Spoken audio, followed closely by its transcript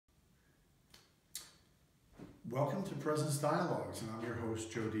Welcome to Presence Dialogues, and I'm your host,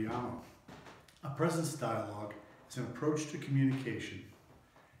 Joe Dialog. A Presence Dialogue is an approach to communication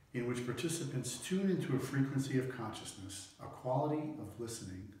in which participants tune into a frequency of consciousness, a quality of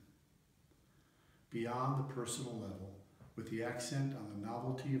listening beyond the personal level, with the accent on the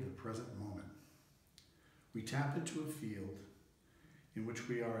novelty of the present moment. We tap into a field in which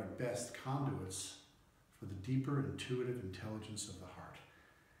we are at best conduits for the deeper intuitive intelligence of the heart.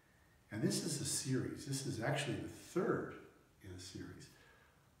 And this is a series. This is actually the third in a series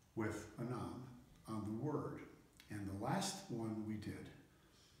with Anand on the word. And the last one we did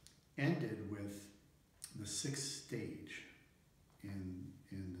ended with the sixth stage in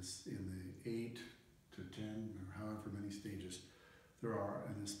the 8 to 10 or however many stages there are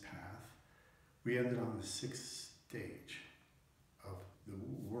in this path. We ended on the sixth stage of the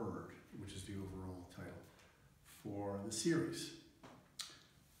word, which is the overall title for the series.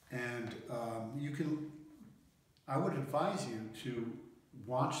 And I would advise you to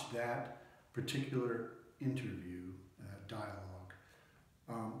watch that particular interview, dialogue,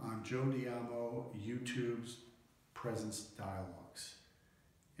 on Joe Diamo YouTube's Presence Dialogues,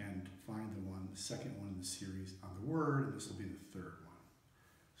 and find the second one in the series on the word, and this will be the third one.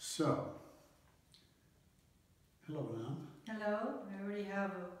 So, hello, Anand. Hello. I already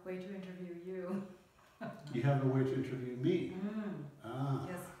have a way to interview you. You have a way to interview me.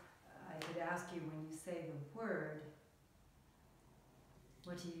 Yes, I could ask you, when you say the word,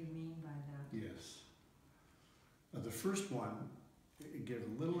 what do you mean by that? Yes. The first one, it gives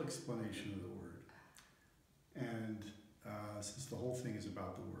a little explanation of the word. And since the whole thing is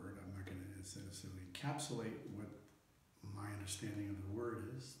about the word, I'm not going to necessarily encapsulate what my understanding of the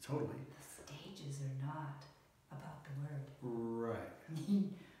word is, totally. The stages are not about the word. Right.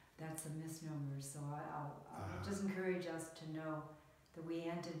 That's a misnomer, so I'll just encourage us to know that we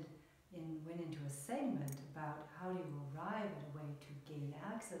went into a segment about how do you arrive at a way to gain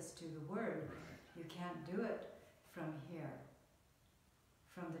access to the word. Right. You can't do it from here,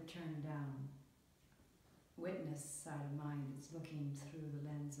 from the turned down witness side of mind. It's looking through the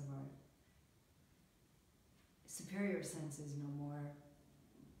lens of our superior senses, more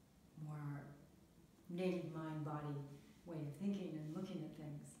our native mind-body way of thinking and looking at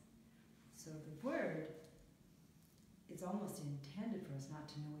things. So the word is almost intended for us not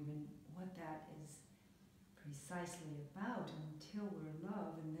to know even what that is precisely about until we're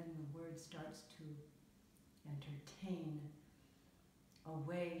love, and then the word starts to entertain a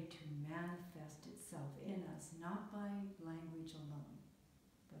way to manifest itself in us, not by language alone,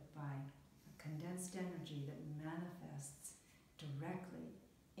 but by a condensed energy that manifests directly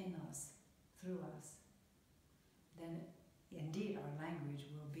in us, through us. Then indeed our language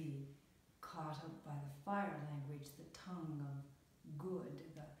will be caught up by the fire language, the tongue of good,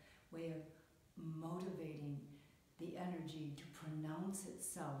 the way of motivating the energy to pronounce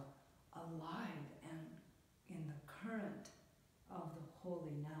itself alive and in the current of the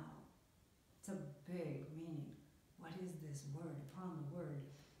holy now. It's a big meaning. What is this word? Upon the word,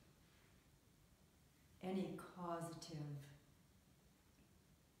 any causative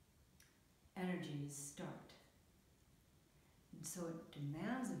energies start. And so it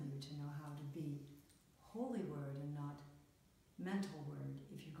demands of you to know how to be holy word and not mental word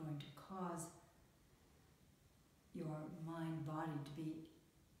if you're going to cause your mind body to be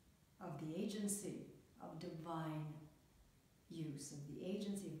of the agency of divine use, of the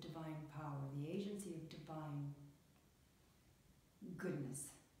agency of divine power, the agency of divine goodness.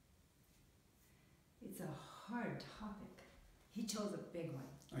 It's a hard topic. He chose a big one.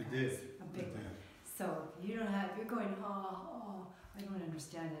 I did. A big one. So you don't have, you're going, I don't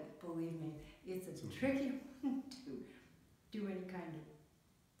understand it. Believe me, it's a tricky one to do any kind of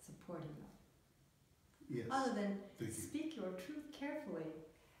supporting of. Yes. Other than speak your truth carefully,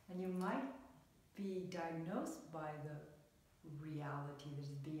 and you might be diagnosed by the reality that is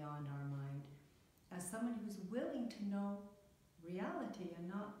beyond our mind as someone who's willing to know reality and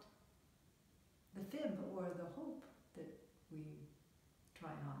not the fib or the hope that we try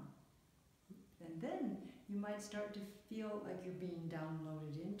on. And then you might start to feel like you're being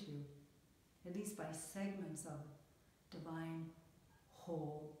downloaded into, at least by segments of divine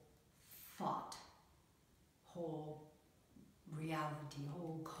whole thought, whole reality,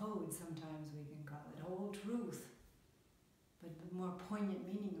 whole code sometimes we can call it, whole truth, but the more poignant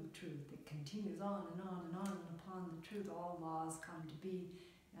meaning of truth that continues on and on and on, and upon the truth all laws come to be,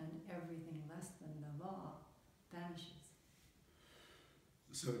 and everything less than the law vanishes.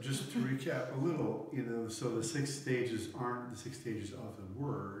 So just to recap a little, so the 6 stages aren't the 6 stages of the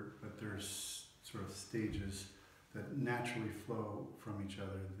word, but there's sort of stages that naturally flow from each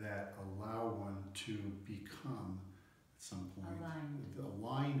other, that allow one to become at some point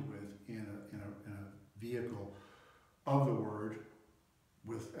aligned with in a vehicle of the word,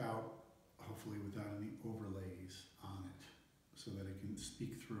 hopefully without any overlays on it, so that it can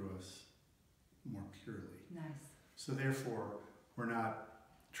speak through us more purely. Nice. So therefore, we're not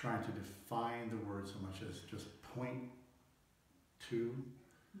trying to define the word so much as just point to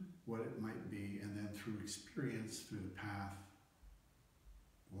what it might be, and then through experience, through the path,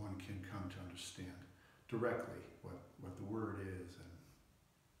 one can come to understand directly what the word is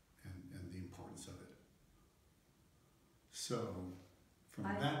and the importance of it. So, from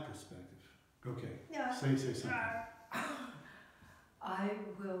that perspective, okay, yeah, say something. I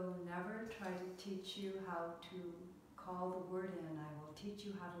will never try to teach you how to call the word in. I will teach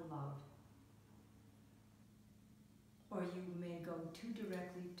you how to love. Or you may go too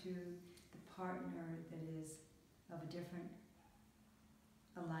directly to the partner that is of a different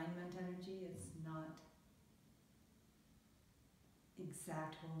alignment energy. It's not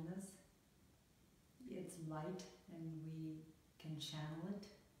exact wholeness. It's light, and we can channel it,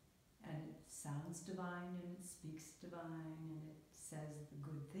 and it sounds divine, and it speaks divine, and it says the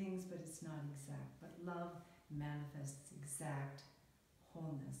good things, but it's not exact. But love manifests exact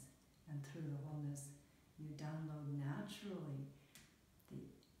wholeness, and through the wholeness you download naturally the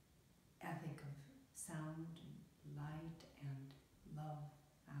ethic of sound and light and love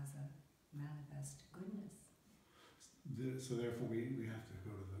as a manifest goodness. So therefore we have to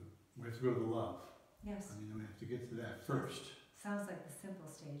go to the love. Yes. I mean, we have to get to that first. Sounds like the simple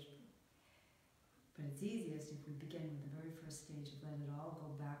stage, but it's easiest if we begin with the very first stage of let it all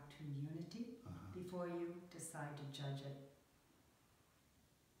go back to unity before you decide to judge it.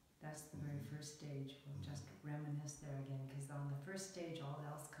 That's the very first stage. We'll just reminisce there again, because on the first stage all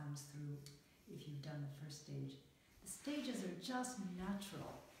else comes through if you've done the first stage. The stages are just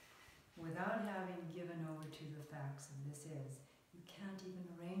natural. Without having given over to the facts of this is, you can't even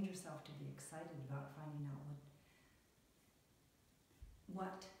arrange yourself to be excited about finding out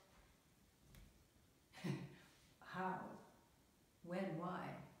what how, when, why,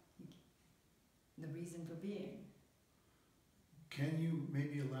 the reason for being. Can you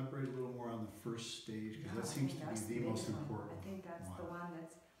maybe elaborate a little more on the first stage? Because that seems to be the most important. I think that's the one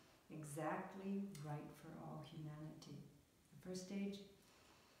that's exactly right for all humanity. The first stage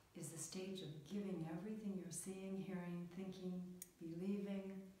is the stage of giving everything you're seeing, hearing, thinking,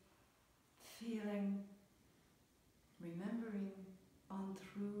 believing, feeling, remembering on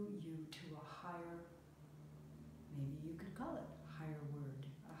through you to a higher, maybe you could call it higher word,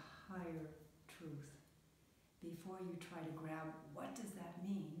 a higher truth. Before you try to grab, what does that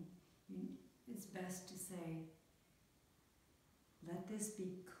mean? It's best to say, let this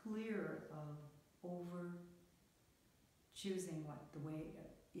be clear of over choosing what the way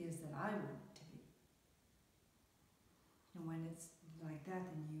is that I want it to be. And when it's like that,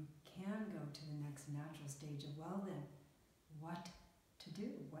 then you can go to the next natural stage of, well then, what to do?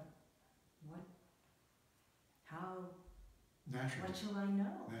 How, naturally. what shall I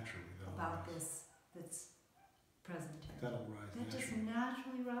know Naturally, about this that's present here? That'll rise That just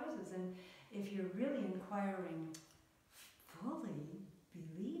naturally. naturally rises. And if you're really inquiring fully,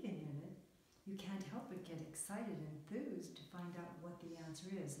 believing in it, you can't help but get excited and enthused to find out what the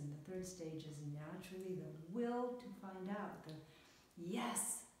answer is. And the third stage is naturally the will to find out, the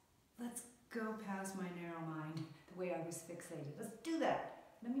yes, let's go past my narrow mind, the way I was fixated. Let's do that.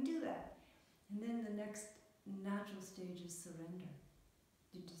 Let me do that. And then the next natural stage is surrender.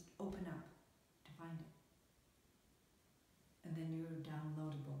 You just open up to find it. And then you're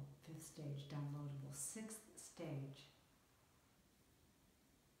downloadable. Fifth stage, downloadable. Sixth stage.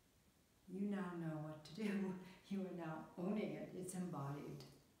 You now know what to do. You are now owning it. It's embodied.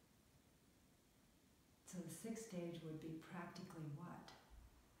 So the sixth stage would be practically what?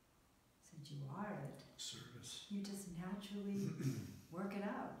 Since you are it. Service. You just naturally work it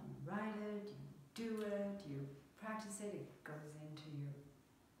out. You write it, you do it, you practice it. It goes into your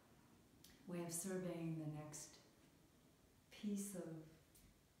way of surveying the next piece of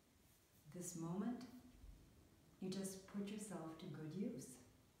this moment. You just put yourself to good use.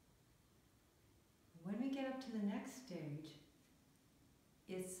 When we get up to the next stage,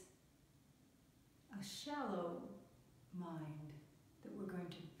 it's a shallow mind that we're going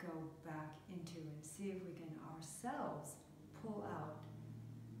to go back into and see if we can ourselves pull out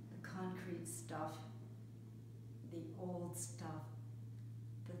the concrete stuff, the old stuff,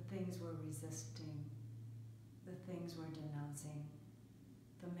 the things we're resisting, the things we're denouncing,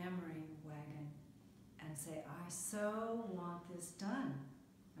 the memory wagon, and say, I so want this done.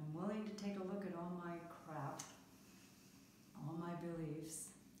 I'm willing to take a look at all my crap my beliefs,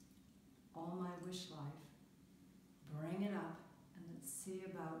 all my wish life, bring it up, and let's see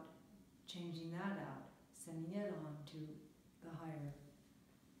about changing that out, sending it on to the higher,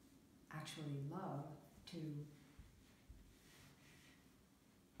 actually love, to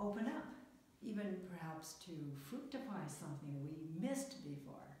open up, even perhaps to fructify something we missed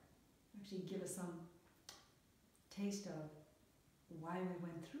before. Actually give us some taste of why we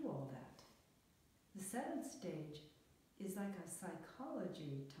went through all that. The seventh stage is like a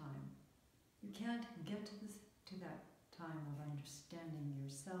psychology time. You can't get to that time of understanding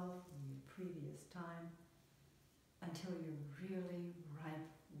yourself or your previous time until you're really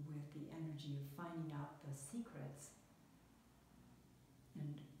ripe with the energy of finding out the secrets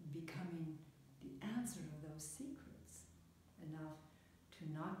and becoming the answer of those secrets enough to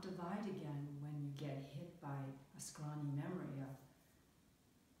not divide again when you get hit by a scrawny memory of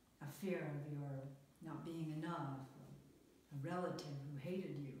a fear of your not being enough, a relative who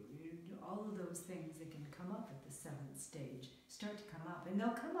hated you. All of those things that can come up at the seventh stage start to come up, and they'll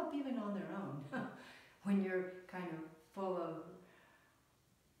come up even on their own when you're kind of full of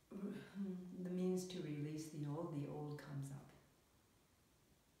the means to release the old comes up.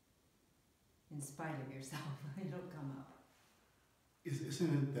 In spite of yourself, it'll come up.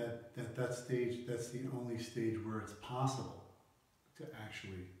 Isn't it that stage, that's the only stage where it's possible to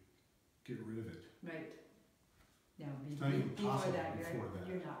actually get rid of it? Right. Yeah, It's not even before possible that, before that.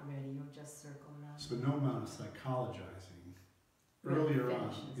 you're not ready, you'll just circle around. So no amount of psychologizing Really earlier on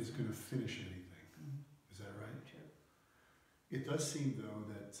finishes. is going to finish anything. Mhm. Is that right? True. It does seem, though,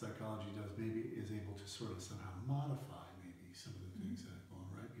 that psychology is able to sort of somehow modify maybe some of the things that have gone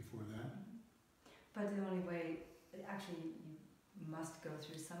right before that. But the only way, actually, you must go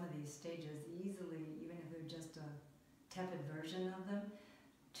through some of these stages easily, even if they're just a tepid version of them,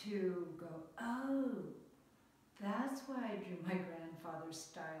 to go, oh, that's why I drew my grandfather's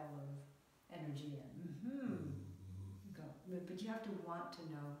style of energy in. Go. But you have to want to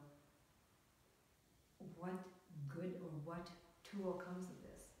know what good or what tool comes of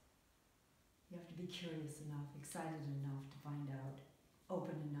this. You have to be curious enough, excited enough to find out,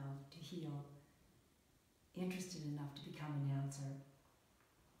 open enough to heal, interested enough to become an answer,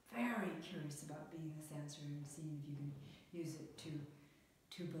 very curious about being this answer and seeing if you can use it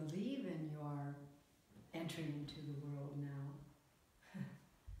to believe in your entry into the world now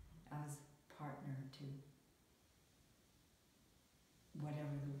as partner to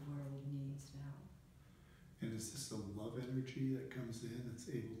whatever the world needs now. And is this a love energy that comes in that's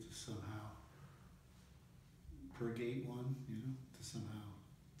able to somehow purgate one, to somehow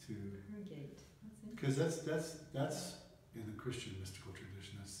to... Purgate. Because that's in the Christian mystical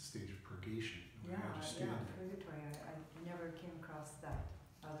tradition, that's the stage of purgation. Yeah, understand it. purgatory. I never came across that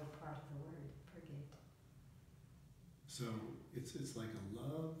other part of the word, purgate. So it's like a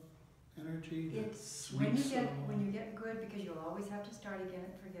love energy that When sweeps you get good, because you'll always have to start again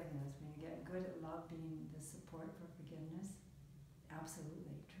at forgiveness. When you get good at love being the support for forgiveness,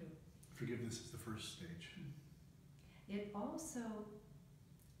 absolutely true. Forgiveness is the first stage. It also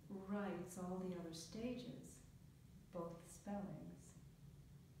writes all the other stages, both spellings.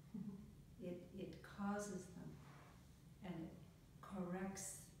 It causes them and it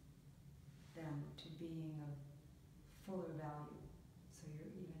corrects them to being of fuller value. So you're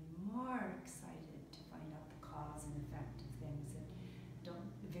even more excited to find out the cause and effect of things that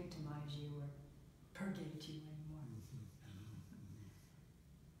don't victimize you or purgate you anymore.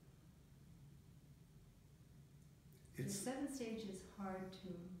 The seventh stage is hard to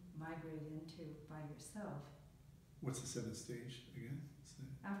migrate into by yourself. What's the seventh stage again?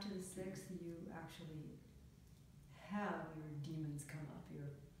 After the sixth, you actually have your demons come up, your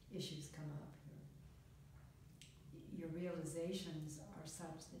issues come up, your realizations are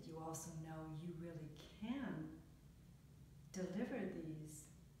such that you also know you really can deliver these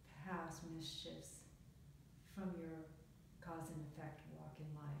past mischiefs from your cause and effect walk in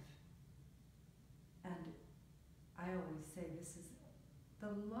life. And I always say this is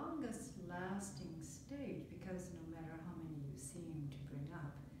the longest lasting stage, because no matter how many you seem to bring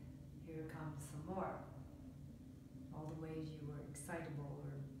up, here comes some more. All the ways you were excitable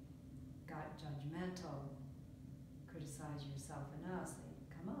or got judgmental, criticize yourself and us, they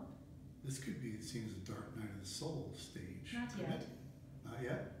come up. This could be seen as a dark night of the soul stage. Not yet. Not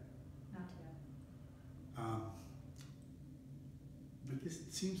yet? Not yet. But this,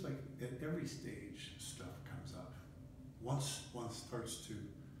 it seems like at every stage stuff comes up. Once one starts to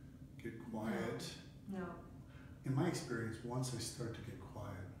get quiet. No. In my experience, once I start to get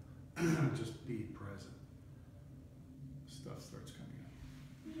quiet, just be present, stuff starts coming up.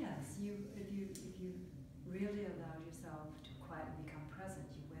 Yes, if you really allow yourself to quiet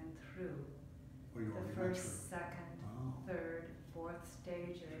you the already went first, through. second, Oh, third, fourth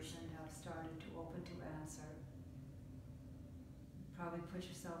stages Interesting. and have started to open to answer. Probably put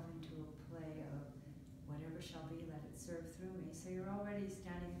yourself into a play of whatever shall be, let it serve through me. So you're already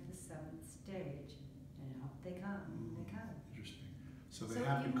standing at the seventh stage, and up they come, they come. interesting. So So they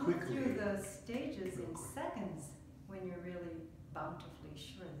happen you move quickly. through the stages real in quick. seconds when you're really bountifully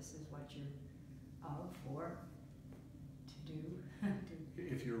sure this is what you're of for to do.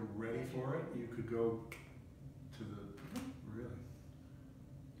 If you're ready for it, you could go to the, really.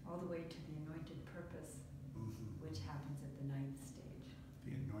 All the way to the anointed purpose, which happens at the ninth stage.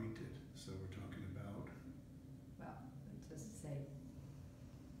 The anointed, so we're talking about, Well, let's just say,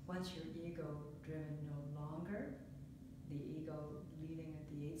 once your ego driven no longer, the ego leading at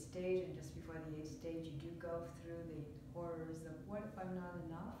the eighth stage, and just before the eighth stage, you do go through the horrors of what if I'm not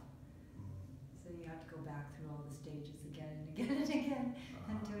enough? So you have to go back through all the stages again and again and again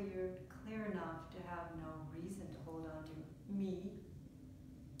until you're clear enough to have no reason to hold on to me,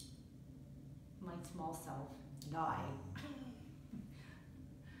 my small self, and I.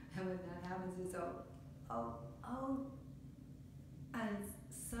 And when that happens, it's and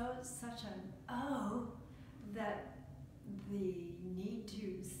it's such an that the need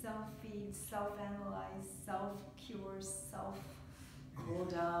to self-feed, self-analyze, self-cure, self-cool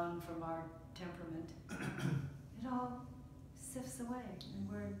down from our temperament, it all sifts away and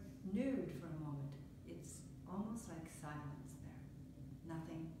we're nude for a moment. It's almost like silence there.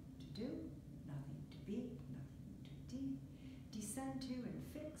 Nothing to do, nothing to be, nothing to descend to and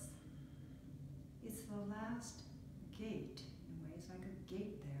fix. It's the last gate, in ways like a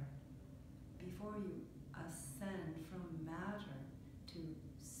gate there, before you ascend from matter to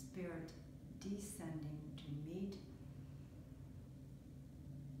spirit descending to meet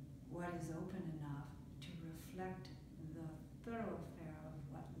what is open enough to reflect the thoroughfare of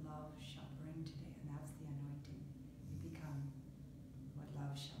what love shall bring today, and that's the anointing. You become what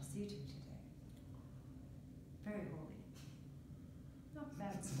love shall see to today. Very holy. Not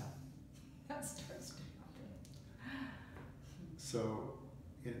bad stuff. That starts to happen. so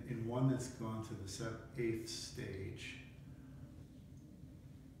in one that's gone to the eighth stage,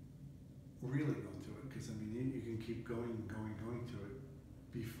 really go to it, because I mean, you can keep going to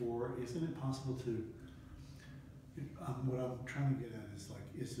it before. Isn't it possible to, what I'm trying to get at is like,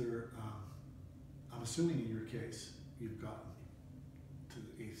 is there, I'm assuming in your case, you've gotten to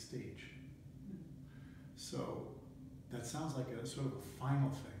the eighth stage. So that sounds like a sort of a final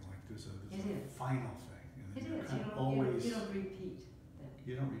thing, like there's a final thing. And It you're is. kind You of don't, always, you don't repeat that.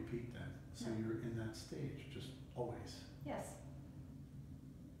 you don't repeat that. So No. you're in that stage, just always. Yes.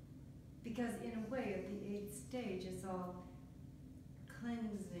 Because in a way, at the eighth stage, it's all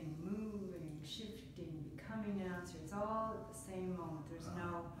cleansing, moving, shifting, becoming answer. It's all at the same moment. There's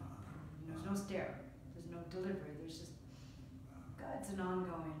no stare. There's no delivery. There's just, God's an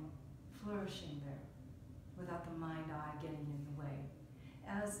ongoing flourishing there, without the mind-eye getting in the way.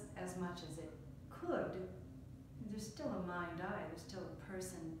 As much as it could, there's still a mind-eye. There's still a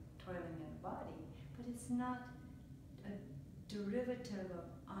person toiling in a body, but it's not a derivative of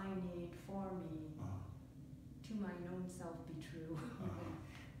I need, for me, to mine own self be true.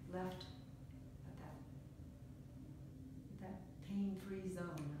 Left at that pain-free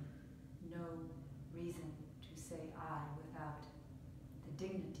zone, no reason to say I without the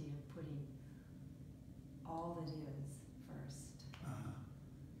dignity of putting all that is first.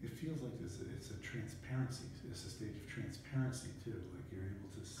 It feels like it's a transparency. It's a stage of transparency too. Like you're able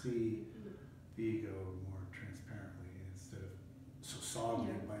to see the ego more transparently instead of so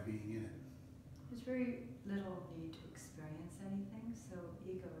solidly by being in it. There's very little need to experience anything, so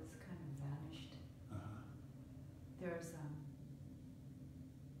ego is kind of vanished. There's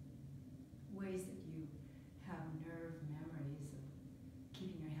ways that you have nerve memories of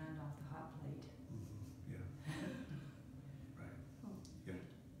keeping your hand off the hot plate. Yeah. Right. Yeah.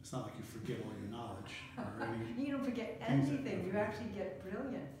 It's not like you forget all your knowledge or any. You don't forget things that anything. You forget. actually get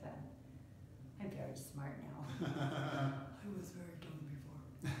brilliant then. I'm very smart now. I was very dumb before.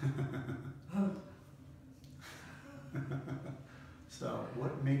 So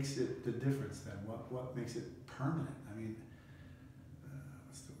what makes it the difference then? What makes it permanent? I mean,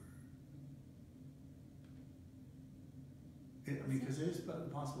 what's the word? I mean, because it is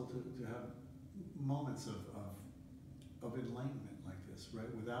possible to have moments of enlightenment like this,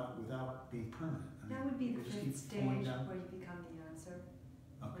 right? Without being permanent. I mean, That would be the it just fifth keeps stage falling down. where you become the answer.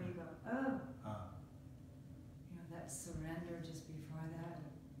 Where Okay. you go, that surrender just before that.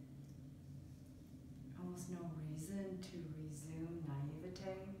 Almost no reason to resume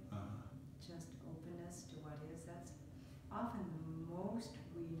naivete, just openness to what is. That's often the most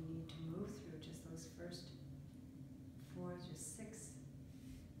we need to move through, just those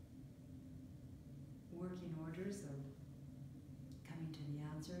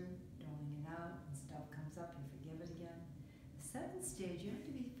stage, you have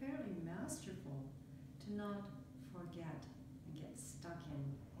to be fairly masterful to not forget and get stuck in,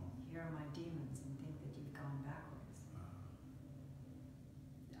 here are my demons, and think that you've gone backwards.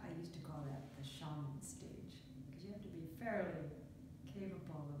 I used to call that the shaman stage, because you have to be fairly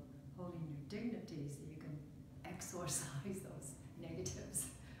capable of holding your dignity so you can exorcise those negatives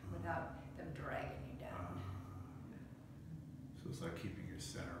without them dragging you down. So it's like keeping your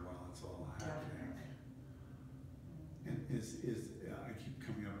center while it's all happening. Definitely. And I keep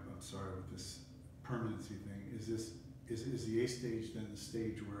coming up, I'm sorry, with this permanency thing. Is the A stage then the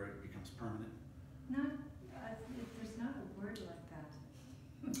stage where it becomes permanent? Not, there's not a word like that.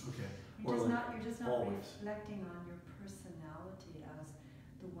 Okay. You're just not always. reflecting on your personality as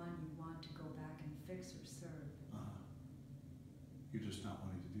the one you want to go back and fix or serve. You're just not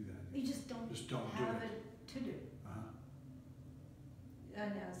wanting to do that. You just don't have do it to do. Uh-huh.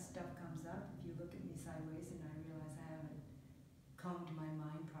 And as stuff comes up, if you look at me sideways and I realize I haven't combed my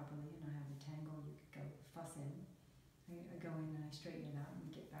mind properly and I have a tangle you could go fuss in, I go in and I straighten it out and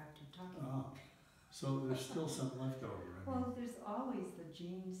we get back to talking. So there's still some left over. Well, there's always the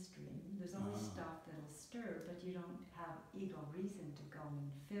gene stream. There's always Ah. stuff that'll stir, but you don't have ego reason to go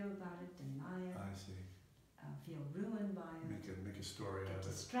and feel about it, deny it, I see. feel ruined by it, Make a story get out of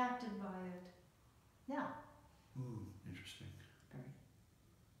it. distracted by it. Yeah. Interesting. Very.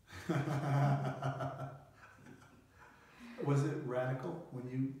 Was it radical when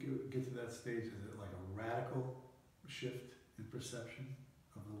you get to that stage? Is it like a radical shift in perception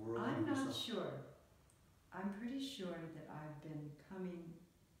of the world? I'm and not yourself? sure. I'm pretty sure that I've been coming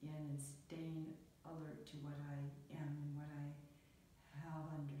in and staying alert to what I am and what I have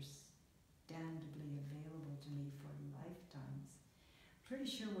understandably available to me for lifetimes. Pretty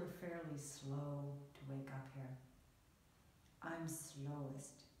sure we're fairly slow to wake up here. I'm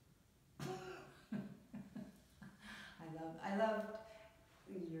slowest. I loved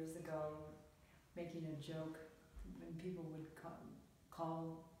years ago making a joke when people would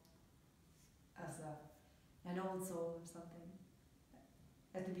call us an old soul or something.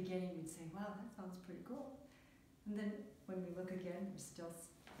 At the beginning we'd say, wow, that sounds pretty cool. And then when we look again, we're still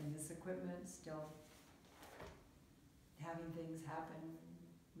in this equipment, still having things happen.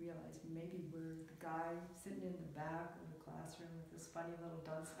 Realize maybe we're the guy sitting in the back of the classroom with this funny little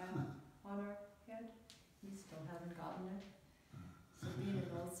dunce hat on our head. We still haven't gotten it. So being an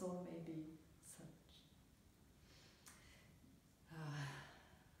old soul may be such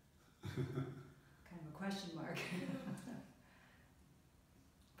kind of a question mark.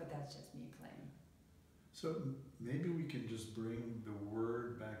 But that's just me playing. So maybe we can just bring the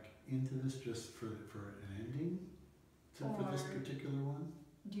word back into this just for an ending for this particular one?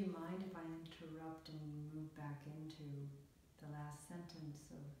 Do you mind if I interrupt and move back into the last sentence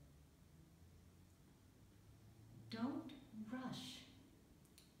of don't rush,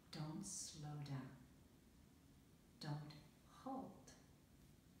 don't slow down, don't halt,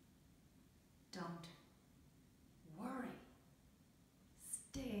 don't worry,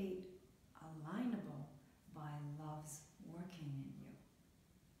 stay alignable by love's working in you.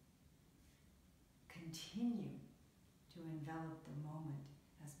 Continue to envelop the moment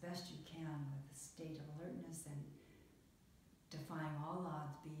as best you can with a state of alertness and defying all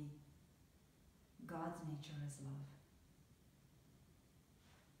odds, be God's nature as love.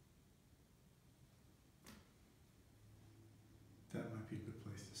 That might be a good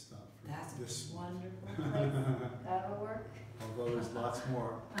place to stop for That's this a one. wonderful place. That'll work. Although there's lots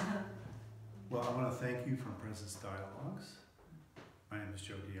more. Well, I want to thank you from Presence Dialogues. My name is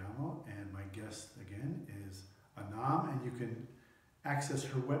Joe Diamo, and my guest again is Anam, and you can access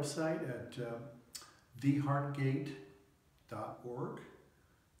her website at theheartgate.org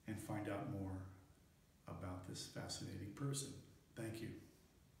and find out more about this fascinating person. Thank you.